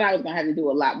 And I thought I was going to have to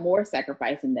do a lot more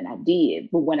sacrificing than I did.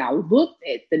 But when I looked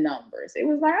at the numbers, it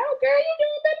was like, oh, girl, you're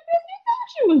doing better than you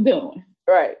thought you was doing.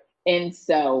 Right. And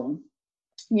so,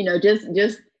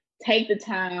 just take the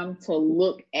time to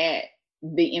look at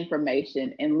the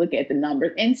information and look at the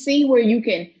numbers and see where you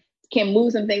can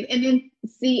move some things, and then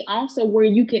see also where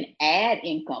you can add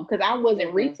income. Because I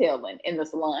wasn't retailing in the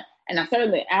salon, and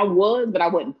I was, but I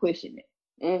wasn't pushing it.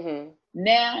 Mm-hmm.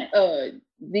 Now,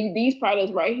 these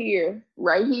products right here,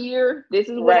 this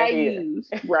is what I Right here. use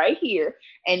right here.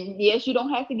 And yes, you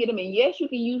don't have to get them. And yes, you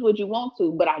can use what you want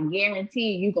to, but I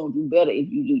guarantee you're going to do better if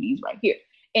you do these right here.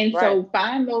 And Right. so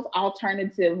find those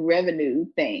alternative revenue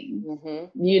things.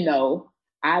 Mm-hmm. You know,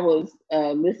 I was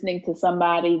listening to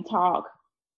somebody talk,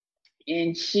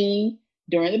 and she,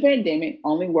 during the pandemic,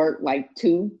 only worked like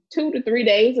two to 3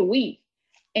 days a week.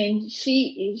 And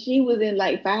she was in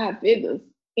like 5 figures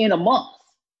in a month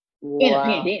in a Wow.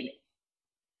 pandemic.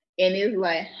 And it's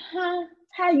like,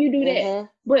 how you do that? Mm-hmm.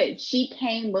 But she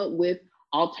came up with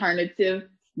alternative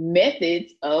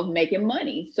methods of making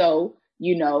money. So,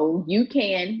 you know, you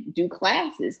can do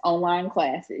classes, online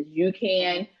classes. You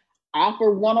can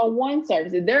offer one-on-one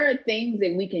services. There are things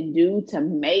that we can do to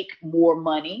make more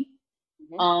money.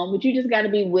 Mm-hmm. But you just got to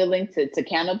be willing to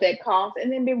count up that cost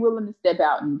and then be willing to step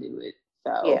out and do it.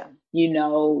 So, Yeah. you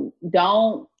know,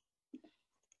 don't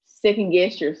second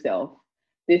guess yourself.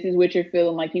 This is what you're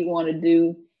feeling like you want to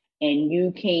do, and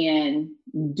you can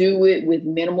do it with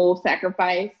minimal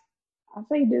sacrifice. I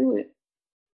say do it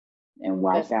and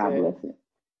watch God bless it.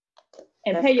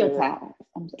 And That's pay your good. tithes.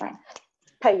 I'm sorry.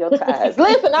 Pay your tithes.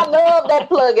 Listen, I love that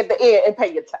plug at the end. And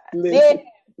pay your tithes. Listen.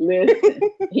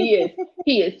 He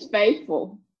is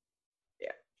faithful.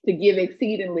 Yeah. To give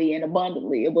exceedingly and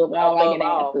abundantly above all I can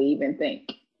ask or even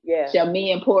think. Yeah. Shall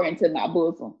men pour into my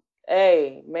bosom.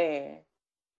 Amen.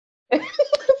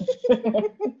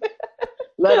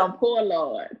 Let them pour,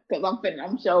 Lord, because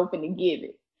I'm sure finna give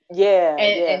it. Yeah.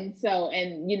 And so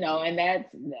you know, and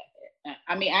that's,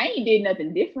 I mean, I ain't did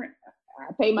nothing different.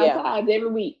 I pay my tithes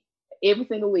every week, every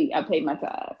single week. I pay my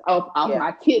tithes off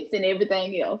my tips and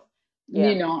everything else. Yeah.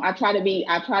 You know, I try to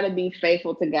be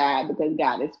faithful to God because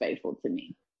God is faithful to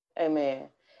me. Amen.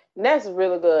 And that's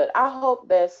really good. I hope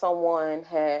that someone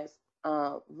has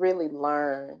really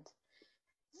learned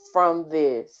from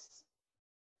this.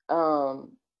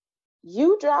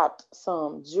 You dropped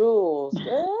some jewels.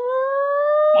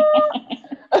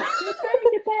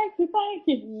 Thank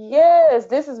you. Yes,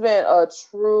 this has been a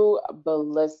true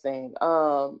blessing.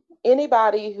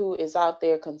 Anybody who is out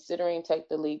there considering Take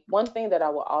the Leap, one thing that I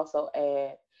will also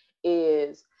add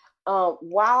is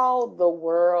while the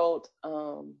world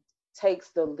takes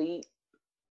the leap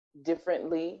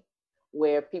differently,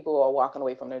 where people are walking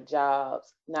away from their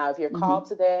jobs. Now, if you're called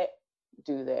to that,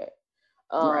 do that.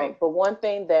 Right. But one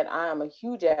thing that I am a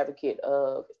huge advocate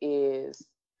of is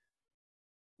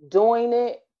doing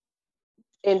it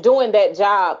and doing that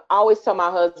job. I always tell my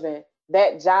husband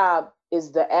that job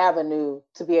is the avenue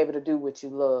to be able to do what you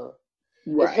love.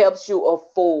 Right. It helps you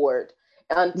afford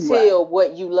until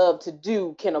what you love to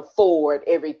do can afford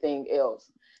everything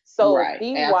else. So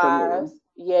be wise.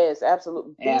 Yes,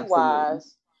 absolutely. Be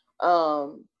wise.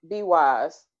 Be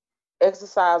wise.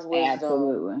 Exercise wisdom.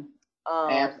 Absolutely.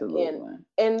 Absolutely.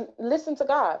 And listen to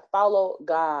God. Follow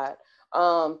God.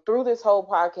 Through this whole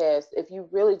podcast, if you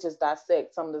really just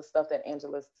dissect some of the stuff that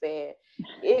Angela said,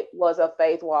 it was a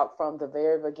faith walk from the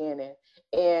very beginning.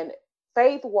 And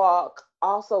faith walk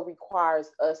also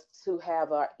requires us to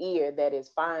have our ear that is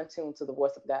fine-tuned to the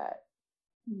voice of God.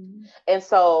 Mm-hmm. And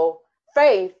so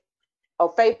faith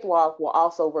walk will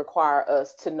also require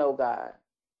us to know God,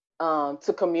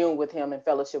 to commune with him and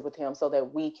fellowship with him so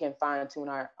that we can fine-tune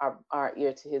our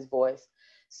ear to his voice.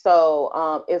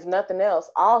 So if nothing else,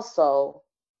 also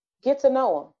get to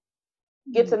know him.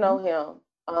 Get to know him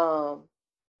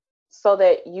so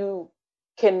that you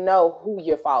can know who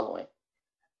you're following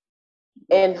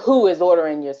and who is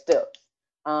ordering your steps,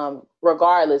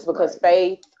 regardless, because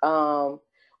faith,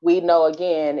 we know,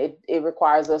 again, it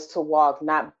requires us to walk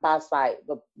not by sight,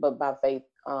 but by faith,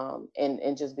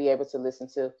 and just be able to listen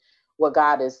to what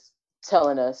God is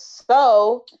telling us.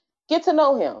 So get to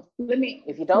know him. Let me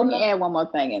add one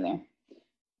more thing in there.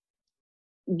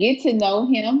 Get to know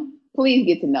him. Please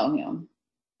get to know him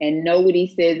and know what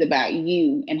he says about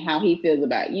you and how he feels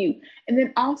about you. And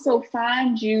then also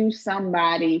find you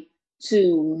somebody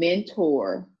to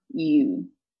mentor you.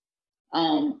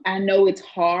 I know it's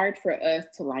hard for us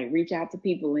to like reach out to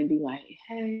people and be like,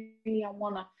 hey, I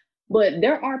wanna, but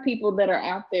there are people that are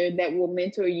out there that will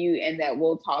mentor you and that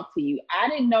will talk to you. I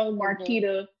didn't know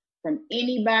Marquita from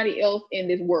anybody else in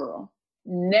this world.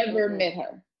 Never met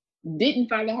her. Didn't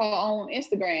follow her on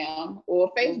Instagram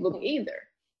or Facebook either.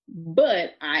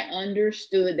 But I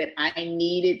understood that I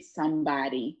needed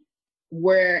somebody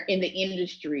where in the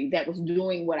industry that was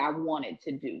doing what I wanted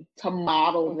to do, to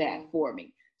model that for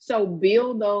me. So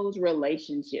build those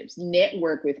relationships,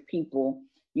 network with people.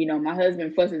 You know, my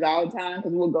husband fusses all the time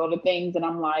because we'll go to things and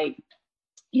I'm like,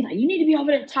 you know, you need to be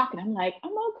over there talking. I'm like,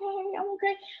 I'm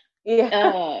okay.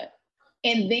 Yeah.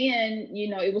 And then,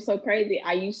 it was so crazy.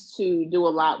 I used to do a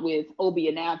lot with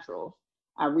Obia Naturals.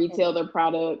 I retail their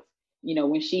products.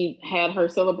 When she had her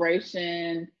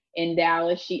celebration in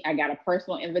Dallas, I got a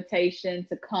personal invitation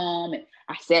to come, and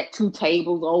I sat 2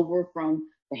 tables over from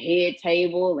the head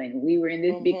table, and we were in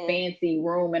this big fancy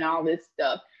room and all this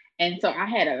stuff. And so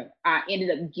I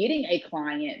ended up getting a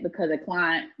client because a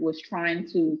client was trying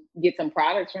to get some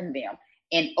products from them,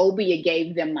 and Obia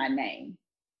gave them my name.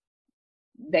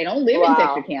 They don't live in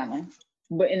Texarkana,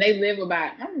 and they live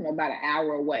about an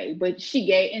hour away. But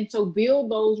and so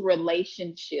build those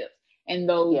relationships and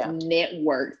those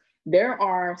networks. There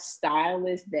are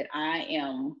stylists that I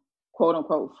am quote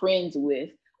unquote friends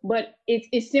with, but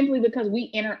it's simply because we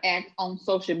interact on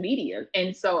social media.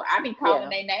 And so I be calling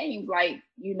their names like,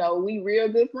 we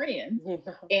real good friends.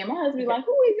 And my husband's like,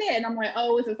 who is that? And I'm like,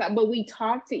 oh, it's a, but we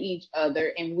talk to each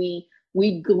other and we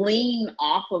glean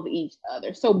off of each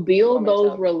other. So build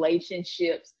those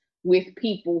relationships with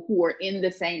people who are in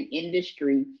the same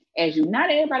industry as you.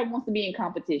 Not everybody wants to be in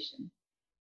competition.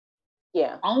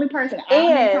 Yeah. Only person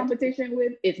I'm in competition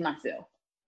with is myself.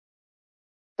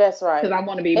 That's right. Because I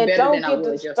want to be better than I was.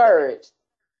 Don't get discouraged.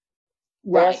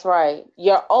 Right. That's right.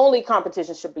 Your only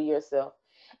competition should be yourself.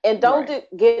 And don't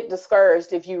get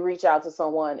discouraged if you reach out to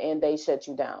someone and they shut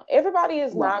you down. Everybody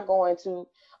is not going to.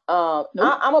 I'm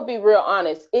gonna be real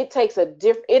honest. It takes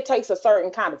a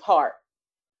certain kind of heart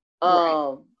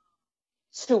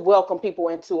to welcome people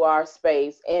into our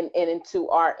space and into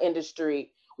our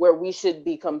industry where we should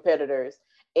be competitors,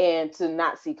 and to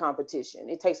not see competition.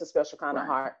 It takes a special kind of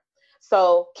heart.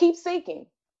 So keep seeking.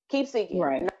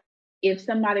 Right. If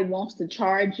somebody wants to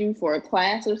charge you for a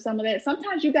class or some of that,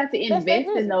 sometimes you got to invest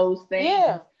in those things.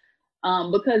 Yeah.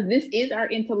 Because this is our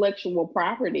intellectual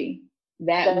property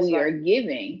that we are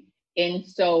giving. And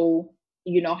so,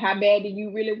 how bad do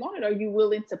you really want it? Are you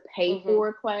willing to pay for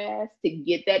a class to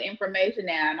get that information?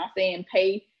 Now, I'm not saying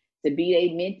pay to be a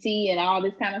mentee and all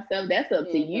this kind of stuff. That's up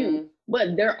to you.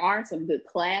 But there are some good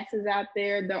classes out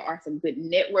there. There are some good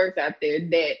networks out there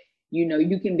that,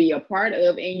 you can be a part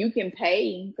of, and you can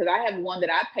pay. Because I have one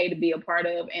that I pay to be a part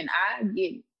of, and I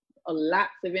get lots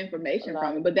of information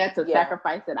from it. But that's a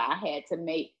sacrifice that I had to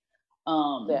make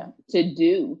to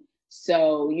do.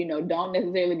 So, don't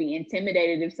necessarily be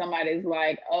intimidated if somebody's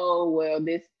like, oh, well,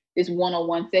 this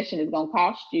one-on-one session is going to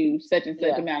cost you such and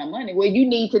such amount of money. Well, you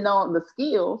need to know the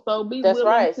skill. So be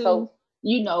willing to,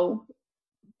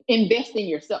 invest in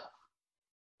yourself.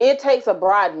 It takes a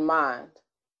broadened mind.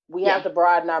 We have to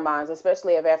broaden our minds,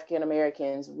 especially as African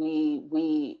Americans.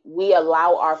 We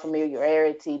allow our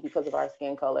familiarity because of our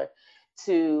skin color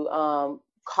to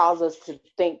cause us to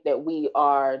think that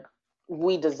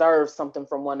we deserve something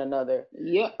from one another.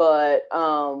 Yeah. But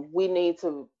we need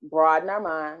to broaden our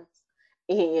minds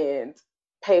and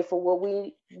pay for what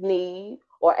we need,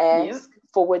 or ask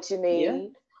for what you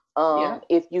need.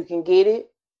 If you can get it.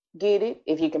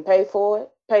 If you can pay for it,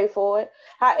 pay for it.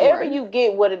 However you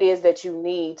get what it is that you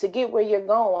need to get where you're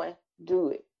going, do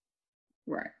it.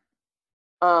 Right.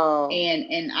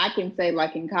 And I can say,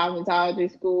 like, in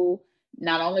cosmetology school,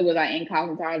 not only was I in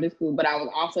cosmetology school, but I was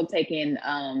also taking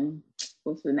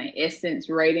what's the name? Essence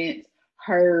Radiance,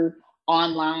 her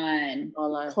online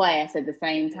class at the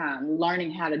same time,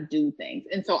 learning how to do things.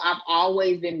 And so I've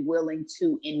always been willing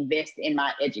to invest in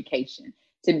my education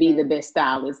to be the best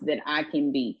stylist that I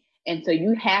can be. And so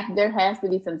there has to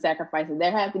be some sacrifices.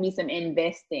 There has to be some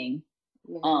investing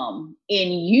in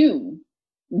you.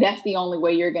 That's the only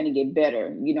way you're going to get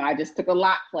better. I just took a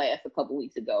lot class a couple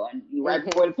weeks ago, and right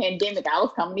before the pandemic, I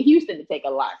was coming to Houston to take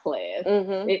a lot class.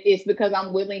 It's because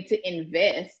I'm willing to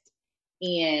invest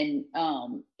in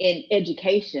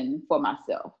education for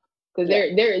myself, because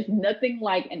there is nothing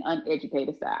like an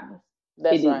uneducated stylist.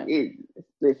 That's right.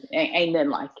 Ain't nothing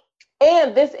like it.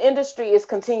 And this industry is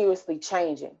continuously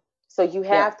changing. So you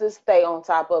have to stay on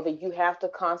top of it. You have to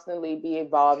constantly be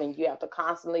evolving. You have to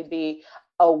constantly be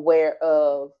aware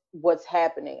of what's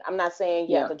happening. I'm not saying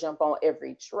you have to jump on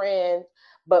every trend,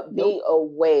 but be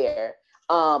aware,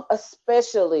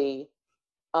 especially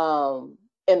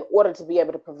in order to be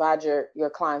able to provide your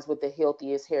clients with the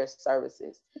healthiest hair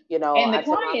services. And the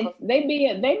clients, they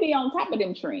be on top of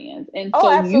them trends. And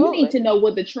so you need to know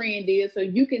what the trend is, so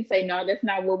you can say, no, that's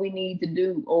not what we need to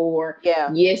do. Or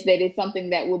yes, that is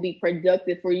something that will be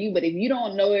productive for you. But if you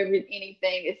don't know anything,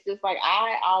 it's just like,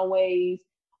 I always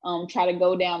try to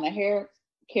go down the hair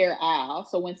care aisle.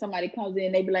 So when somebody comes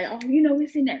in, they be like, oh,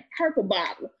 it's in that purple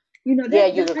bottle. You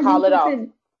can call it off.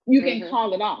 You can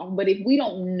call it off. But if we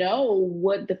don't know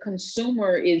what the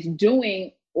consumer is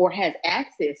doing or has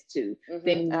access to,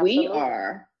 then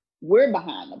we're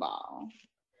behind the ball.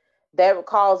 that would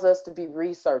cause us to be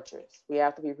researchers. We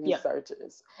have to be Yeah.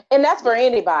 researchers. And that's for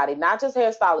anybody, not just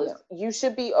hairstylists. Yeah. You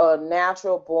should be a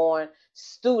natural born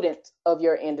student of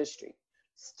your industry,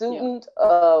 student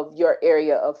of your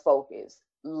area of focus.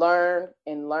 Learn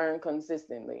and learn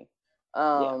consistently.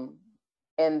 And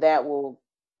that will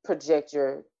project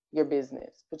your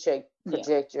business,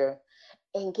 project your,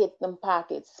 and get them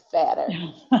pockets fatter.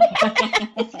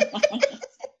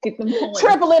 Get them points.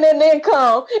 Tripling in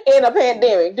income in a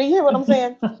pandemic. Do you hear what I'm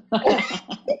saying?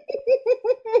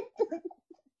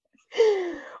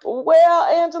 Well,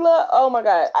 Angela, oh my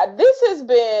God, this has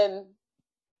been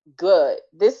good.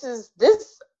 This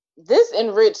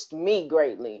enriched me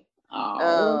greatly.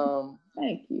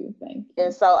 Thank you.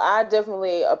 And so I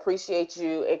definitely appreciate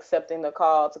you accepting the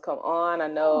call to come on. I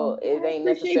know it ain't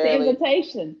necessarily the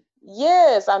invitation.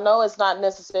 Yes, I know it's not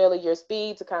necessarily your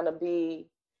speed to kind of be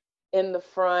in the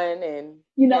front, and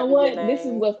you know what? This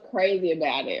is what's crazy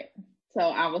about it. So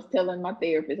I was telling my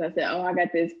therapist, I said, "Oh, I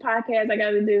got this podcast I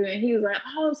got to do," and he was like,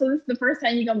 "Oh, so this is the first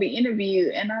time you're gonna be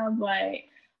interviewed?" And I was like,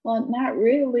 "Well, not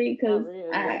really, because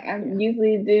I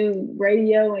usually do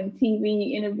radio and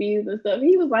TV interviews and stuff."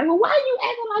 He was like, "Well, why are you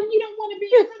acting like you don't want to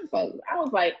be in front of folks?" I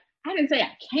was like, "I didn't say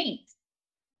I can't.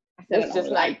 I said it's just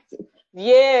like to."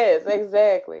 Yes,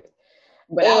 exactly.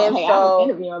 But I was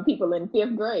interviewing people in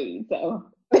 5th grade, so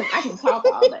I can talk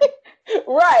all day.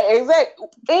 Right, exactly.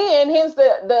 And hence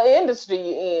the industry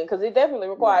you're in, because it definitely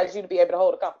requires you to be able to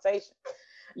hold a conversation.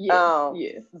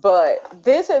 Yes. But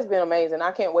this has been amazing.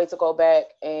 I can't wait to go back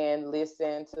and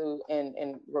listen to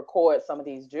and record some of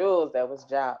these jewels that was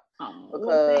dropped.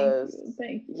 Because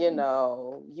thank you. You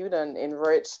know, you done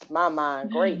enriched my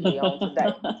mind greatly on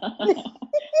today.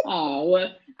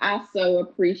 Well, I so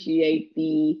appreciate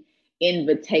the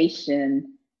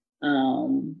invitation.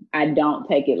 I don't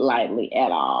take it lightly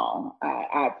at all.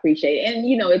 I appreciate it. And,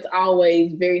 you know, it's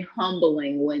always very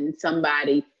humbling when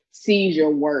somebody sees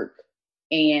your work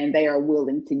and they are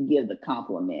willing to give the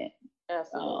compliment.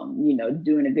 Absolutely. You know,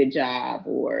 doing a good job,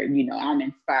 or, you know, I'm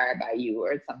inspired by you,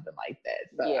 or something like that.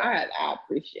 So I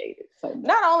appreciate it so much.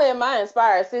 Not only am I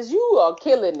inspired, sis, you are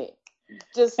killing it.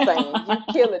 Just saying, you're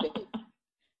killing it.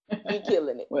 You're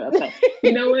killing it. Well,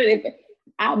 you know what?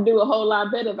 I'll do a whole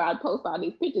lot better if I post all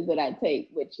these pictures that I take,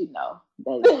 which, you know,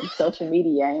 the social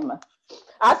media ain't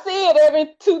I see it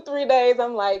every 2-3 days.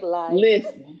 I'm like,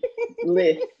 listen.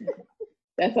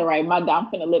 That's all right. I'm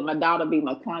gonna let my daughter be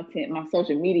my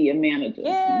social media manager.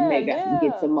 Maybe I can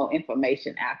get some more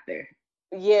information out there.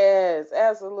 Yes,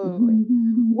 absolutely.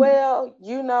 Well,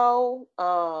 you know,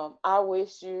 I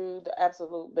wish you the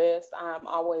absolute best. I'm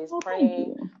always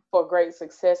praying for great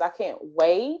success. I can't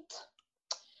wait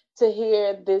to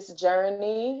hear this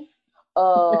journey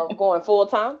of going full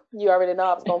time. You already know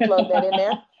I was gonna plug that in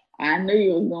there. I knew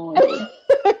you was going to.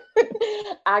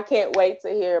 I can't wait to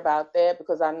hear about that,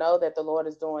 because I know that the Lord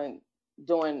is doing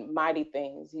mighty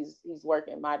things. He's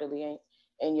working mightily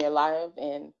in your life,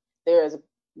 and there is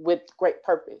with great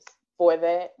purpose for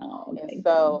that. And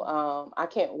so I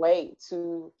can't wait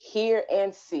to hear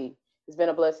and see. It's been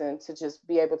a blessing to just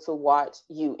be able to watch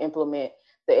you implement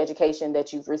the education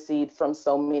that you've received from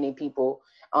so many people,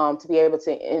 to be able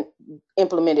to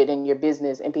implement it in your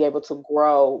business and be able to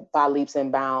grow by leaps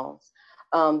and bounds.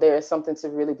 There is something to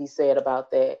really be said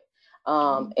about that.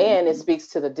 And it speaks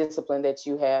to the discipline that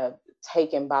you have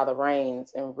taken by the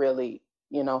reins and really,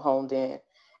 you know, honed in,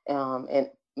 and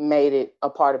made it a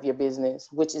part of your business,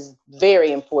 which is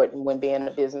very important when being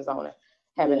a business owner,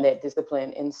 having that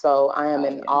discipline. And so I am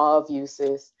in awe of you,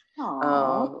 sis.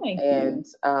 Thank you.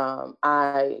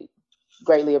 I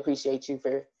greatly appreciate you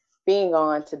for being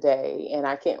on today, and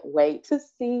I can't wait to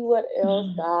see what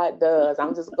else God does.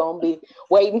 I'm just gonna be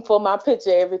waiting for my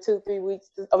picture every 2-3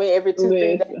 weeks. Every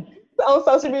 2-3 days on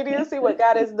social media to see what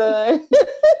God has done.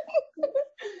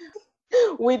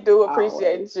 We do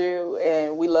appreciate you,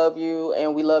 and we love you,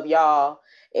 and we love y'all,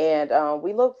 and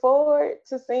we look forward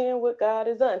to seeing what God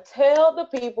has done. Tell the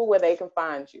people where they can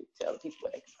find you.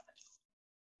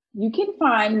 You can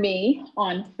find me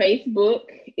on Facebook.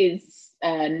 It's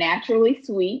Naturally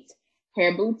Sweet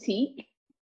Hair Boutique.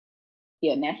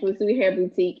 Yeah, Naturally Sweet Hair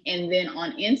Boutique. And then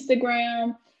on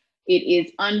Instagram, it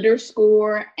is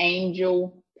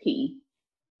 _Angel P.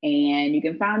 And you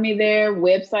can find me there.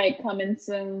 Website coming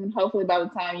soon. Hopefully by the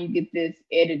time you get this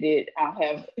edited, I'll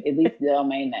have at least the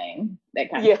domain name. That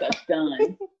kind of stuff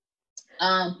done.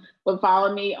 But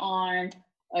follow me on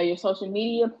your social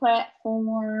media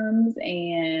platforms,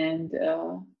 and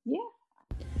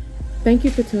Thank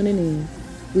you for tuning in.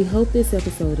 We hope this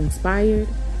episode inspired,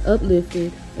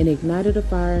 uplifted, and ignited a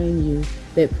fire in you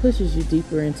that pushes you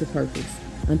deeper into purpose.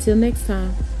 Until next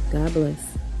time, God bless.